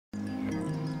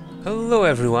Hello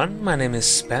everyone, my name is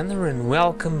Spanner and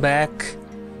welcome back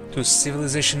to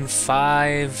Civilization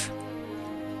 5.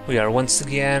 We are once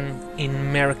again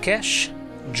in Marrakesh,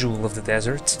 Jewel of the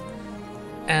Desert.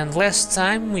 And last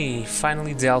time we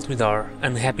finally dealt with our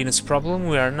unhappiness problem.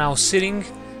 We are now sitting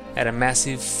at a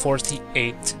massive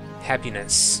 48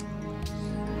 happiness.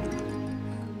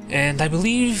 And I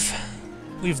believe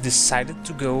we've decided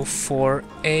to go for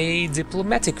a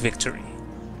diplomatic victory.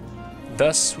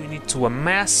 Thus, we need to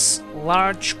amass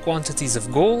large quantities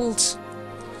of gold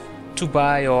to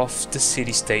buy off the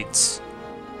city-states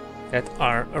that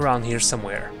are around here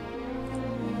somewhere.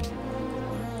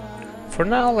 For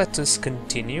now, let us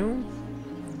continue,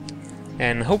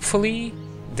 and hopefully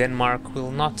Denmark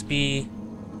will not be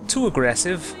too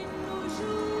aggressive,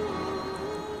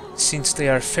 since they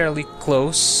are fairly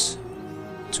close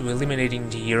to eliminating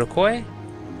the Iroquois.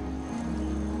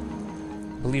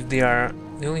 I believe they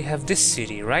only have this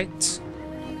city, right?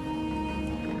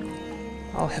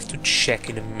 I'll have to check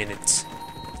in a minute.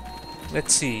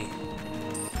 Let's see.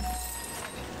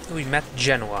 We met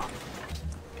Genoa.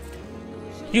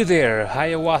 You there,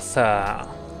 Hiawatha.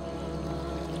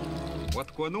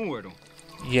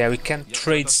 Yeah, we can't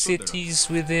trade cities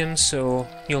with him, so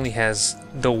he only has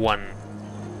the one.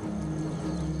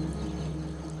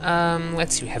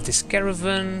 Let's see, we have this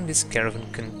caravan. This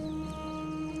caravan can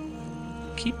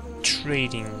keep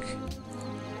trading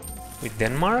with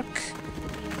Denmark.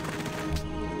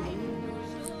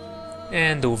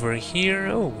 And over here,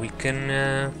 oh, we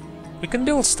can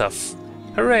build stuff.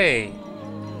 Hooray!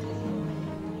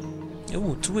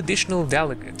 Oh, 2 additional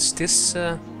delegates. This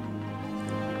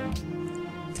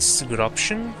is a good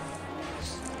option.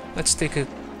 Let's take a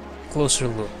closer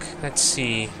look. Let's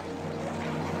see.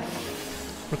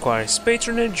 Requires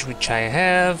patronage, which I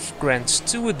have. Grants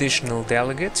 2 additional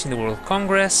delegates in the World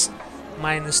Congress.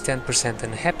 Minus 10%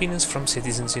 unhappiness from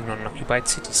citizens in non-occupied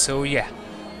cities. So yeah,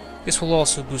 this will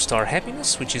also boost our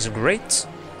happiness, which is great.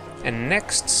 And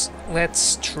next,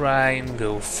 let's try and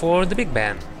go for the Big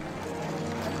Ban,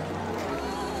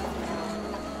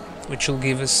 which will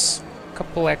give us a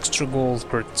couple extra gold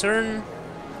per turn.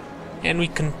 And we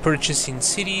can purchase in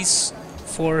cities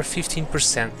for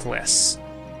 15% less.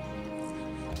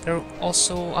 There are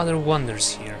also other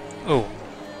wonders here. Oh,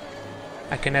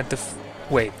 I can add the...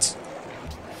 wait.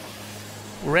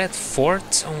 Red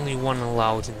Fort, only one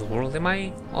allowed in the world. Am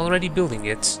I already building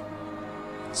it?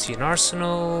 See an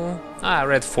arsenal... Ah,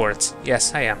 Red Fort.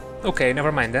 Yes, I am. Okay,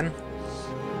 never mind then.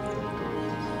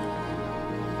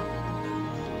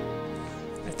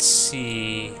 Let's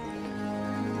see...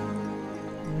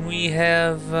 We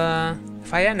have...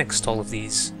 if I annexed all of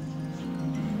these.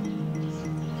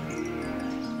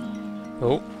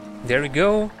 Oh, there we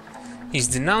go. He's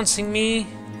denouncing me.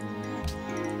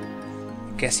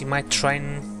 Guess he might try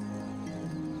and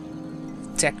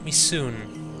attack me soon.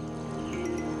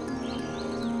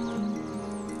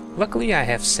 Luckily I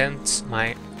have sent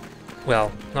my...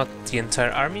 well, not the entire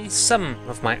army, some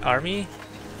of my army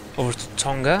over to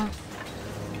Tonga.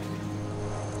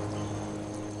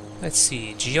 Let's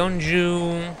see,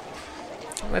 Jeonju.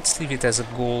 Let's leave it as a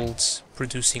gold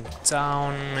producing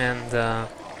town. And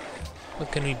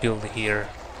what can we build here?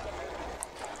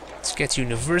 Let's get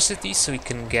university so we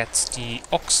can get the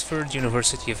Oxford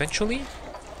University eventually.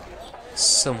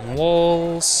 Some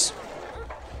walls.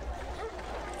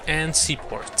 And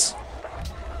seaport.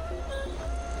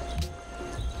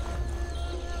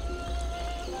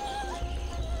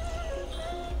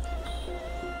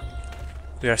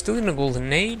 We are still in a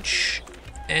golden age.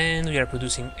 And we are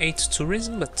producing 8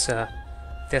 tourism, but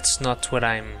that's not what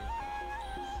I'm...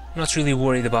 not really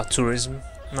worried about tourism.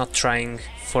 Not trying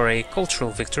for a cultural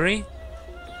victory.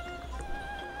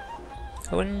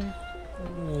 Oh, and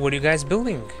what are you guys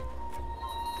building?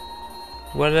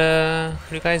 What are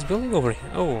you guys building over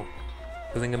here? Oh,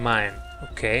 building a mine.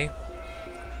 Okay.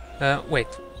 Wait,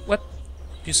 what?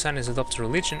 Busan has adopted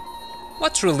religion.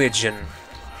 What religion?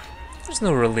 There's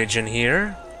no religion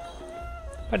here.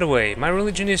 By the way, my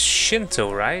religion is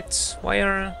Shinto, right? Why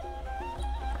are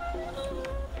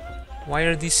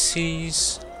these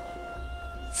cities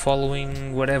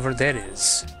following whatever that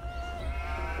is?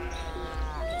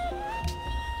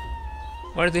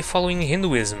 Why are they following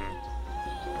Hinduism?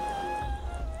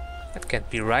 That can't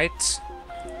be right.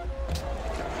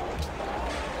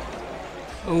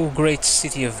 Oh, great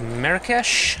city of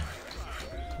Marrakesh.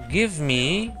 Give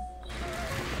me...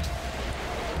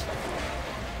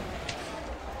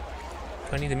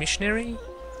 do I need a missionary?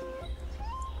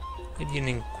 Maybe an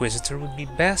inquisitor would be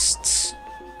best.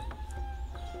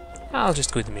 I'll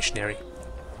just go with the missionary.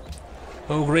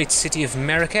 Oh, great city of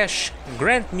Marrakesh,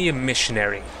 grant me a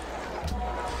missionary.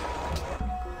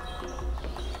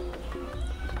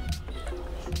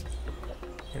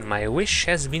 my wish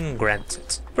has been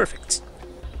granted. Perfect.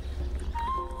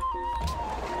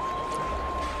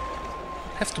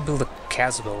 Have to build a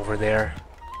casbah over there.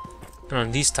 And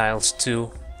on these tiles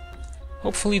too.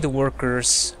 Hopefully the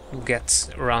workers will get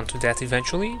around to that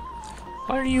eventually.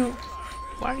 Why are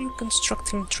you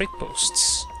constructing trade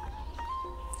posts?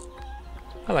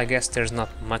 Well, I guess there's not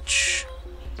much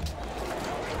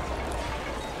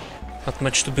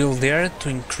to build there to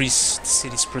increase the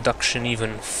city's production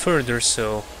even further,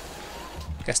 so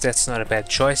I guess that's not a bad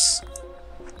choice.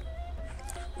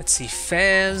 Let's see,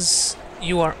 Fez,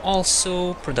 you are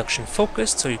also production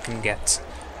focused, so you can get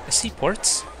a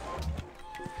seaport.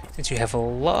 Since you have a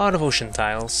lot of ocean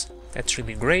tiles, that's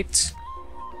really great.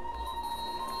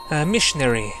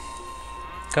 Missionary,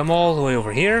 come all the way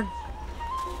over here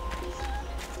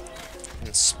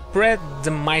and spread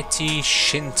the mighty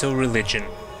Shinto religion.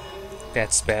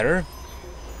 That's better.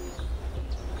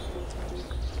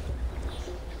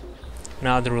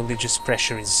 Now the religious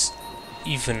pressure is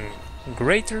even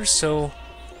greater, so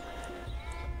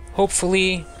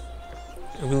hopefully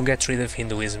we'll get rid of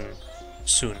Hinduism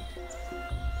soon.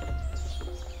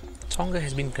 Tonga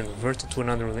has been converted to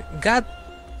another religion. God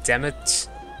damn it!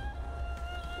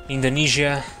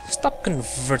 Indonesia, stop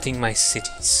converting my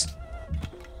cities.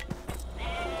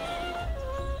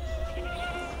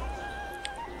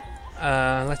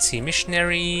 Let's see,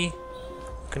 missionary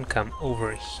can come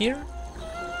over here.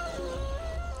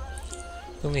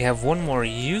 We only have one more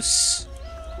use,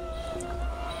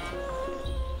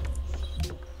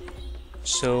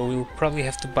 so we'll probably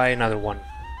have to buy another one.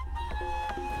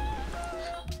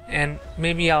 And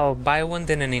maybe I'll buy one,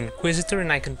 then an Inquisitor,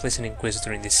 and I can place an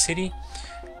Inquisitor in this city.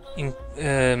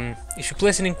 If you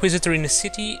place an Inquisitor in a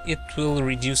city, it will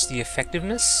reduce the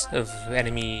effectiveness of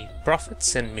enemy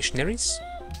prophets and missionaries.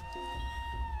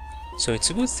 So it's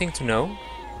a good thing to know.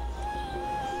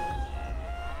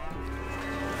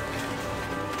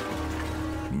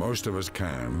 Most of us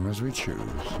can, as we choose,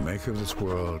 make of this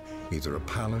world either a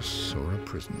palace or a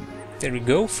prison. There we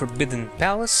go, Forbidden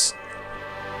Palace.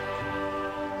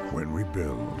 When we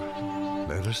build,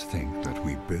 let us think that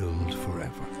we build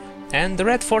forever. And the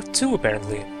Red Fort too,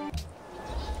 apparently.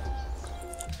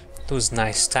 That was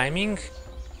nice timing.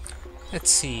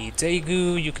 Let's see,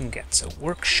 Daegu, you can get a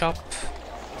workshop.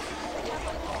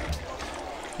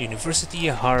 University,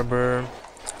 a harbor,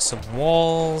 some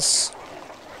walls,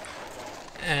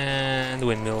 and a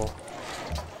windmill.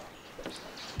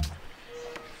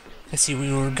 Let's see,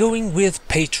 we were going with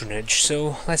patronage,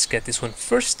 so let's get this one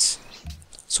first.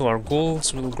 So our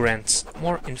goals will grant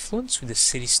more influence with the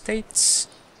city-states.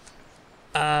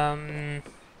 We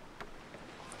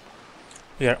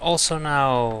are also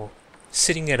now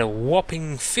sitting at a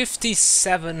whopping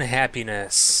 57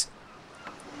 happiness.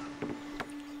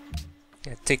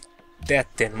 Yeah, take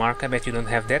that, Denmark. I bet you don't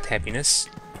have that happiness.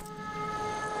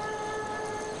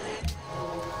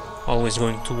 Always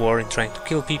going to war and trying to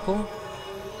kill people.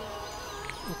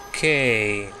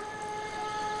 Okay.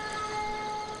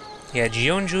 Yeah,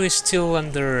 Jeonju is still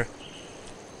under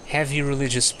heavy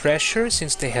religious pressure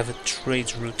since they have a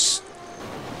trade route.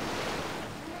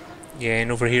 Yeah,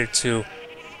 and over here too.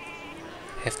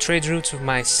 Have trade routes with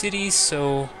my cities,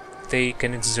 so they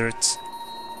can exert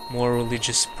more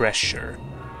religious pressure.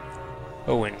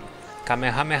 Oh, and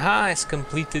Kamehameha has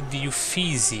completed the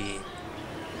Uffizi.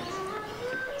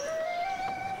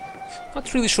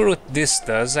 Not really sure what this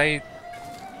does. I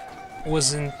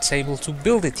wasn't able to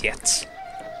build it yet.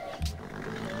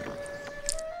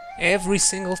 Every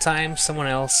single time someone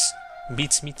else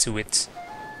beats me to it.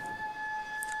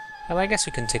 Well, I guess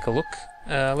we can take a look.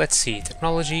 Let's see,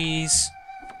 technologies.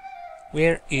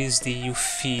 Where is the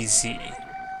Uffizi?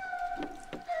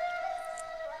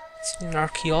 Is it in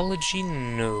archaeology?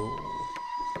 No.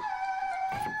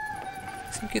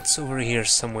 I think it's over here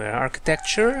somewhere.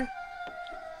 Architecture?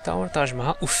 Tower Taj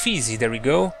Mahal. Uffizi, there we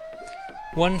go.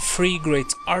 One free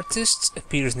great artist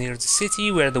appears near the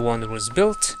city where the wonder was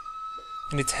built.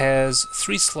 And it has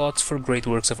 3 slots for great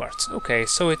works of art. Okay,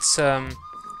 so it's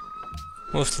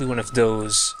mostly one of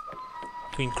those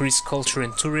to increase culture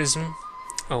and tourism.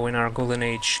 Oh, and our golden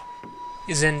age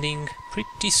is ending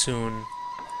pretty soon.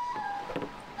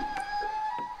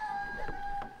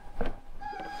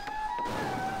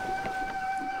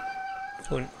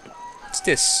 Oh, what's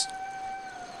this?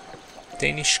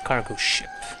 Danish cargo ship.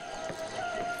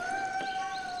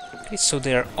 Okay, so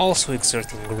they are also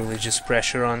exerting religious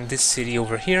pressure on this city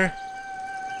over here.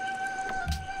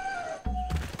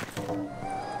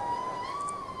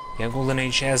 Yeah, Golden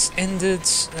Age has ended.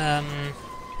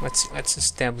 Let's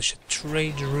establish a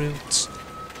trade route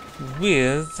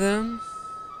with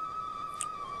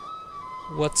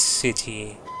what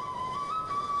city?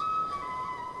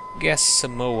 Guess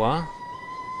Samoa.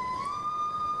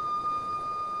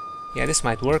 Yeah, this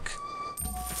might work.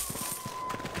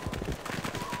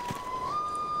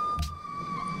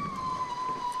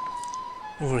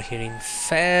 Over here in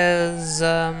Fez,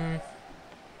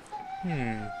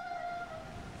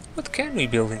 what can we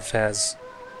build in Fez?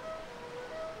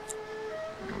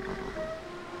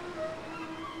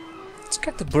 Let's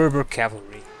get the Berber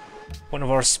Cavalry, one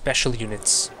of our special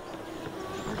units.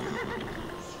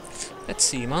 Let's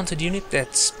see, mounted unit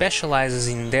that specializes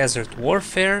in desert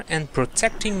warfare and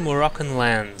protecting Moroccan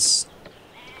lands.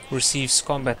 Receives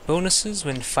combat bonuses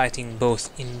when fighting both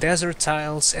in desert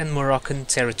tiles and Moroccan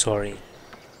territory.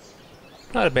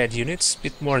 Not a bad unit, a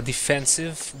bit more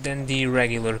defensive than the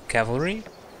regular cavalry.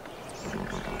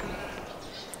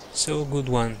 So a good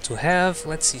one to have.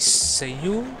 Let's see,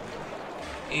 Seiyuu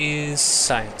is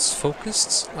science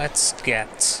focused. Let's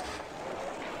get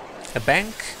a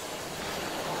bank.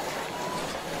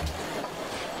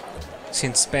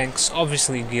 Since banks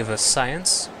obviously give us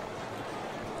science.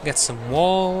 Get some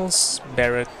walls,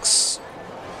 barracks,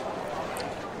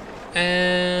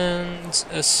 and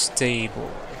a stable.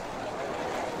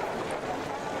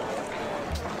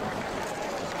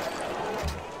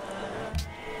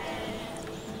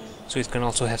 So it can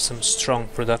also have some strong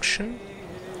production.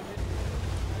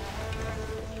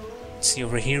 See,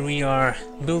 over here we are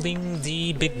building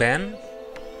the Big Ben.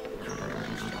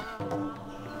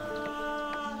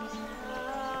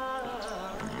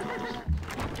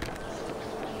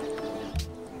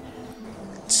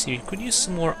 Let's see, we could use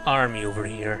some more army over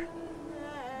here.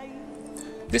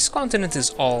 This continent is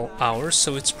all ours,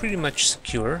 so it's pretty much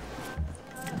secure.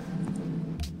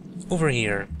 Over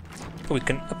here. We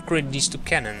can upgrade these two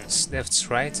cannons, that's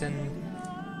right, and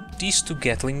these two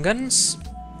Gatling guns.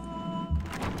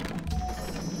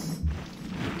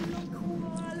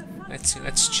 Let's see,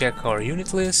 let's check our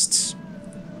unit lists.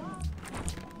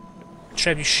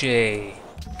 Trebuchet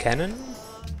cannon,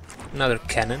 another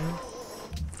cannon,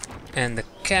 and the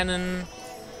cannon.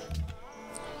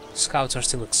 Scouts are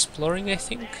still exploring, I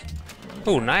think.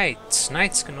 Oh, knights!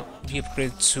 Knights can be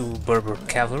upgraded to Berber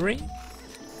cavalry.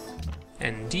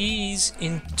 And these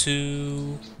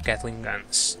into Gatling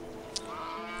guns.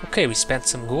 Okay, we spent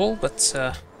some gold, but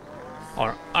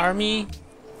our army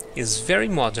is very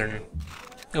modern.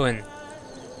 Oh, and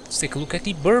let's take a look at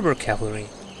the Berber cavalry.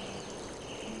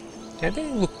 Yeah, they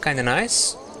look kinda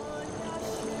nice.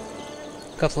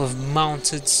 A couple of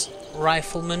mounted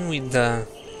riflemen with are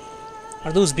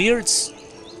those beards?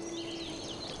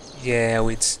 Yeah,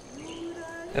 with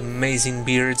amazing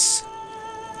beards.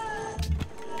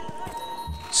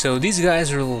 So these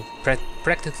guys will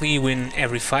practically win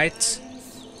every fight,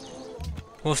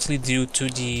 mostly due to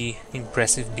the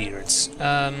impressive beards.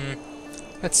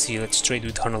 Let's see, let's trade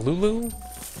with Honolulu.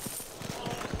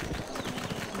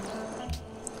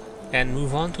 And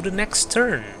move on to the next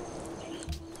turn.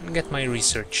 And get my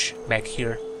research back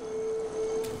here.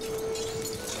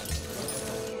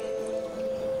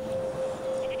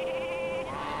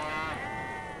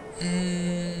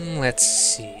 Let's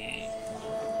see.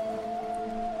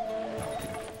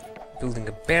 Building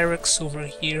a barracks over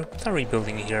here. What are we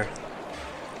building here?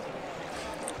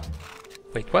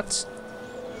 Wait, what?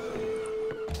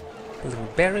 Building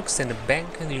a barracks and a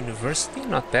bank and a university?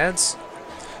 Not bad.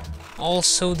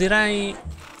 Also, did I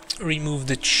remove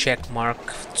the check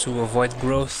mark to avoid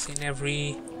growth in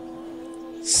every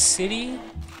city?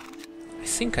 I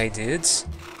think I did.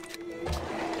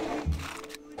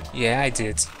 Yeah, I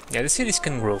did. Yeah, the cities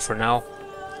can grow for now.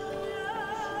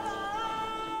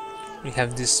 We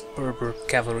have this Berber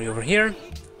cavalry over here.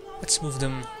 Let's move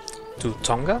them to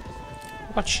Tonga. How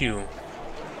about you?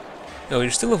 Oh, you're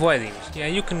still avoiding. Yeah,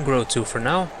 you can grow too for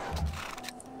now.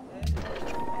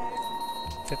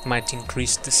 That might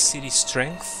increase the city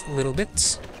strength a little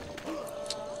bit.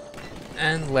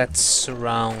 And let's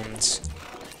surround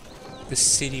the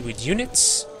city with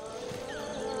units.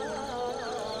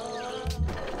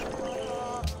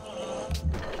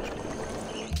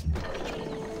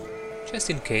 Just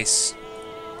in case.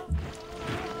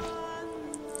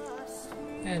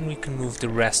 And we can move the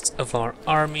rest of our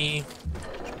army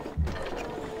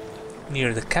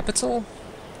near the capital.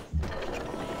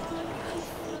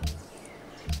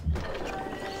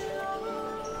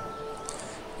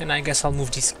 And I guess I'll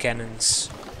move these cannons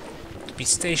to be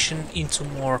stationed into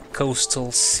more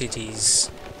coastal cities.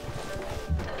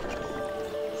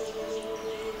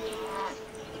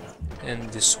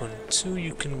 And this one too,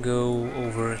 you can go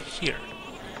over here.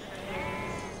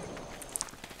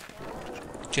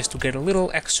 Just to get a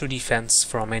little extra defense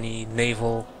from any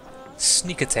naval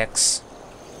sneak attacks.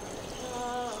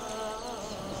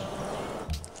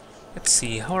 Let's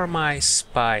see, how are my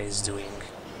spies doing?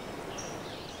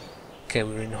 Okay,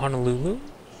 we're in Honolulu.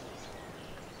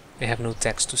 They have no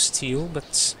tax to steal,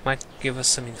 but might give us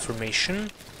some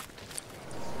information.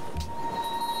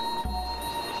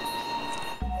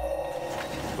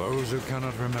 Those who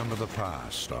cannot remember the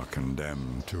past are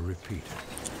condemned to repeat it.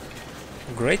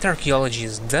 Great archaeology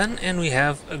is done, and we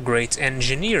have a great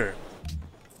engineer.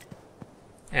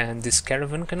 And this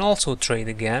caravan can also trade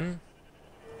again.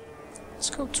 Let's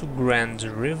go to Grand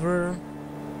River.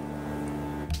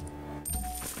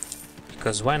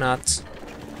 Because why not?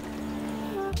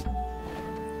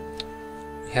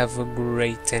 We have a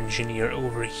great engineer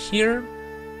over here.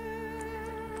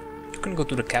 You can go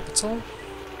to the capital.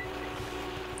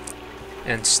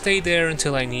 And stay there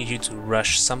until I need you to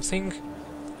rush something.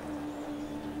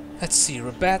 Let's see,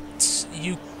 Rabat,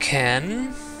 you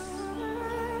can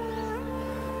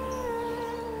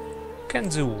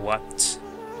do what?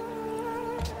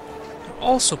 You're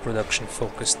also production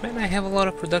focused. Man, I have a lot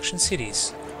of production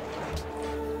cities.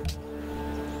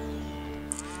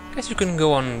 Guess you can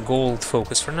go on gold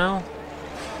focus for now.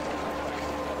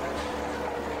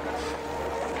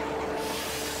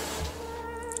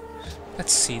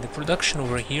 Let's see, the production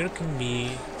over here can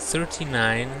be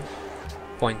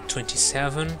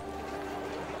 39.27.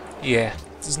 Yeah,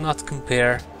 it does not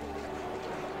compare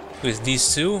with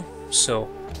these two, so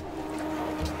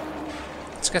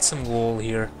let's get some gold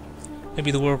here.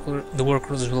 Maybe the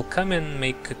workers will come and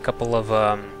make a couple of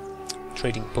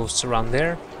trading posts around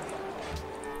there.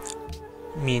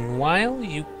 Meanwhile,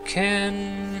 you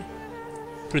can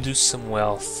produce some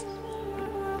wealth.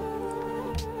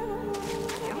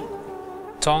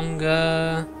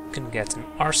 Tonga can get an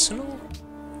arsenal,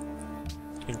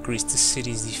 increase the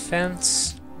city's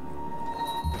defense,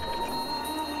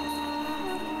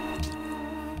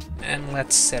 and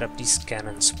let's set up these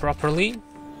cannons properly.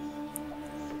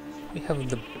 We have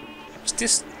is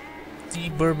this the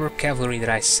Berber cavalry that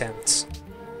I sent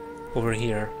over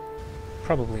here?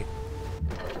 Probably.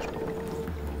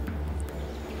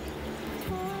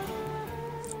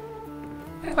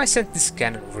 If I sent this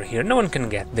cannon over here, no one can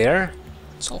get there.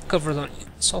 It's all covered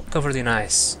in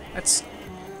ice. Let's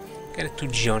get it to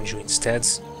Jeonju instead.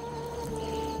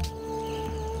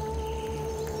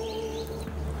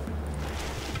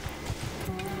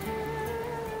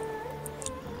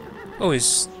 Oh,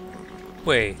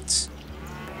 wait.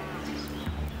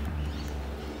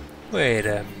 Wait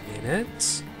a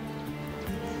minute.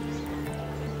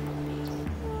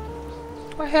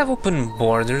 Do I have open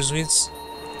borders with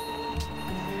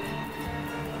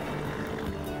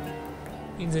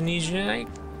Indonesia? I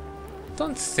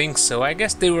don't think so. I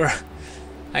guess they were...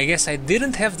 I guess I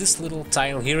didn't have this little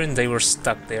tile here and they were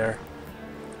stuck there.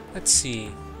 Let's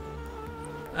see.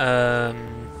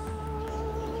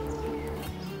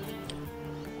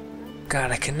 God,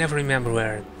 I can never remember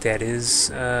where that is.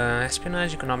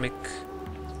 Espionage, economic...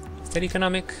 Is that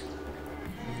economic?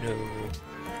 No.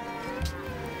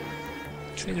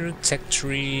 Trader, tech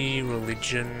tree,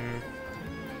 religion...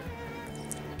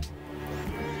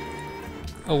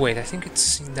 Oh wait, I think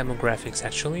it's in demographics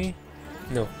actually.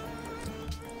 No.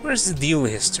 Where's the deal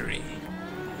history?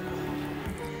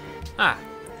 Ah,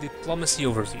 diplomacy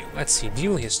overview. Let's see,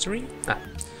 deal history.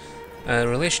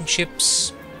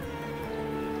 Relationships.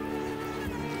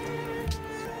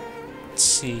 Let's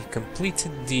see,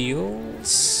 completed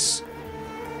deals.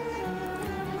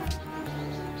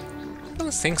 I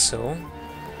don't think so.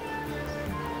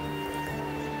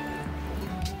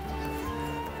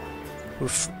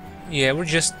 Yeah, we're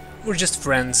just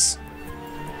friends.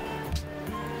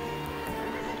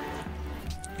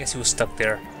 Guess he was stuck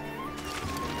there.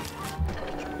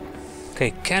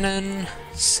 Okay, cannon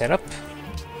set up.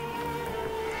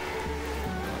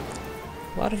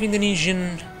 A lot of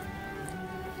Indonesian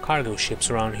cargo ships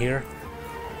around here.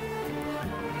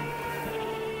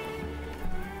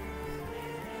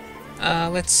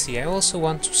 Let's see, I also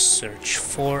want to search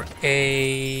for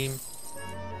a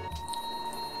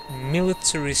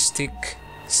militaristic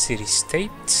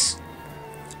city-state.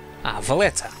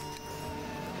 Valletta.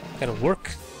 That'll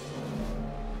work.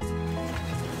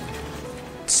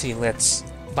 Let's see, let's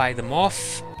buy them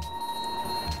off.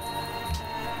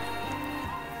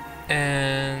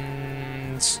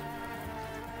 And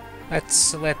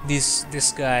let's let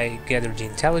this guy gather the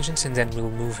intelligence and then we'll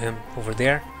move him over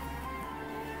there.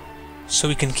 So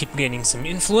we can keep gaining some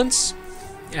influence.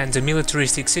 And the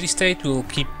militaristic city-state will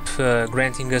keep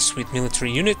granting us with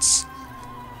military units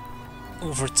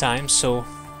over time, so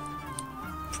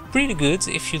pretty good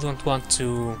if you don't want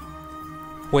to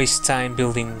waste time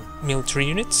building military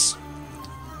units.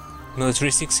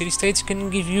 Militaristic city-states can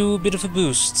give you a bit of a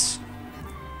boost.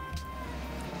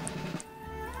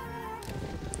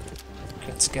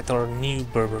 let's get our new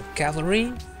Berber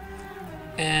cavalry,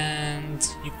 and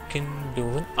you can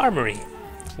build an armory.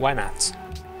 Why not?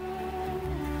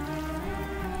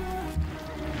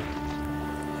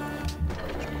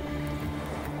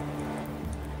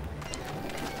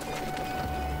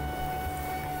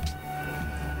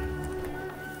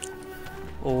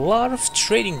 A lot of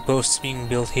trading posts being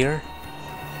built here.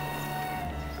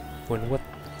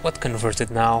 What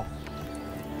converted now?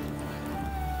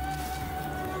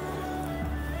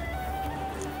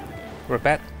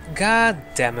 Rabat. God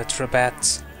damn it,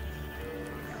 Rabat.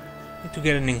 Need to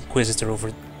get an Inquisitor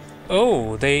over...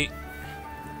 Oh, they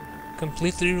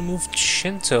completely removed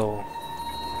Shinto.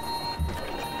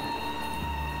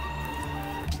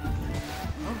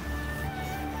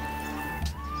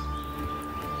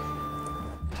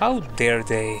 How dare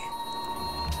they?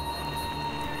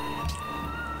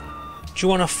 Do you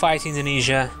want to fight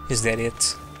Indonesia? Is that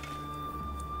it?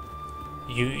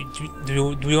 Do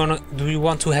you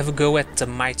want to have a go at the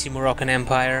mighty Moroccan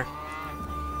Empire?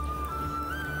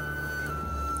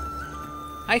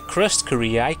 I crushed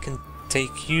Korea. I can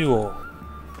take you, or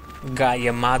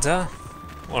Gayamada,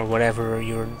 or whatever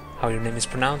how your name is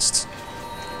pronounced.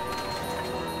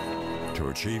 To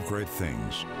achieve great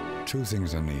things, two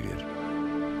things are needed.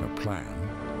 A plan,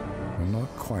 and not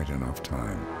quite enough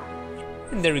time.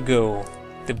 And there we go.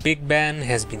 The Big Ben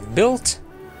has been built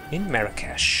in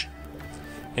Marrakesh.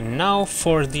 And now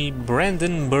for the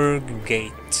Brandenburg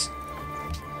Gate.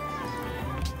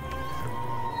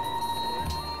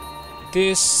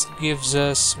 This gives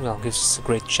us a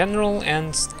great general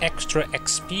and extra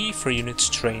XP for units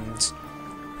trained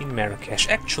in Marrakesh.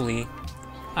 Actually,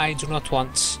 I do not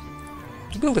want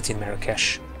to build it in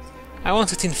Marrakesh. I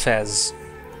want it in Fez.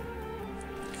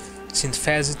 Since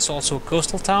Fez it's also a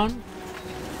coastal town,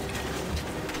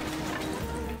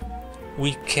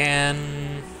 we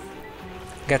can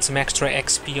get some extra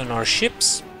XP on our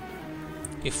ships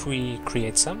if we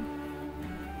create some.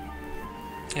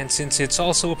 And since it's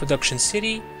also a production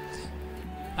city,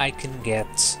 I can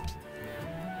get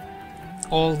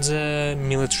all the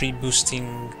military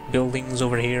boosting buildings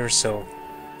over here, so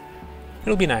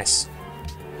it'll be nice.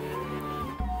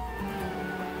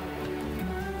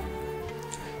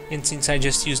 And since I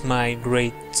just used my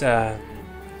great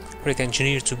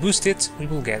engineer to boost it, we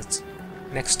will get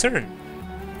next turn.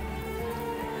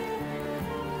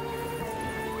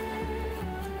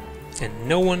 And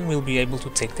no one will be able to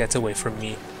take that away from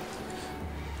me.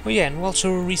 Oh yeah, and we'll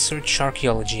also research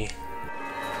archaeology.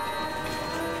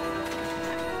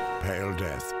 Pale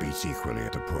death beats equally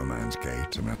at the poor man's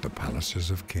gate and at the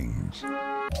palaces of kings.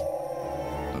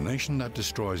 The nation that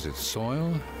destroys its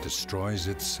soil destroys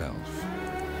itself.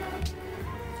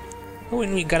 Oh,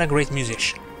 and we got a great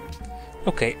musician.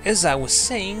 Okay, as I was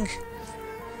saying...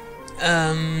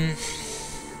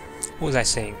 what was I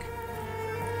saying?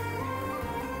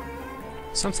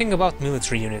 Something about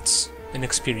military units and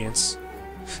experience.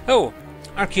 Oh,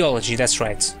 archaeology, that's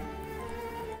right.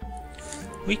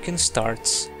 We can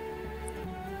start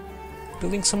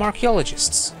building some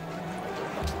archaeologists.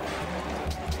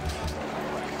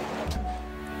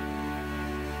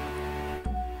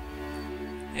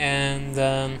 And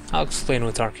I'll explain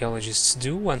what archaeologists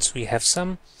do once we have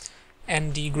some.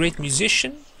 And the great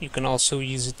musician, you can also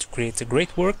use it to create a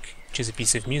great work, which is a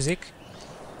piece of music.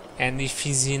 And if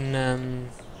he's in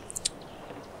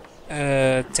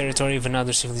territory of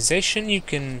another civilization, you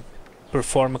can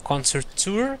perform a concert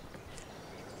tour,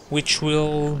 which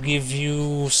will give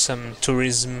you some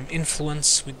tourism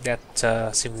influence with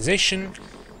that civilization,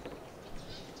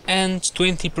 and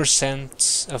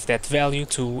 20% of that value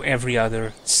to every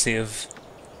other civ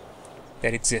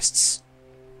that exists.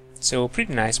 So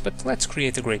pretty nice, but let's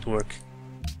create a great work.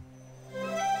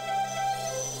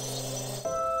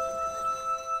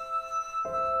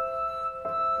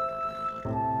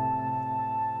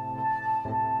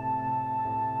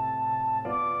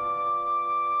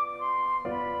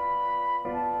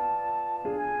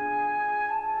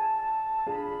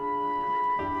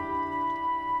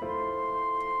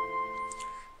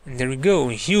 And there we go,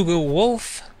 Hugo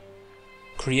Wolf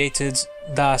created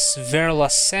Das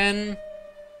Verlassen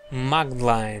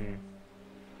Magdlein.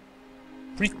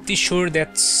 Pretty sure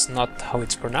that's not how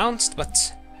it's pronounced, but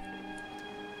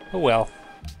oh well.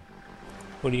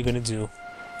 What are you gonna do?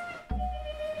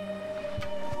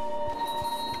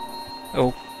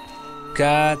 Oh,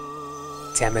 god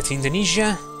damn it,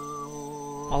 Indonesia!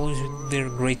 Always with their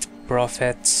great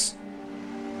prophets.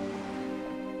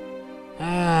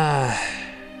 Ah.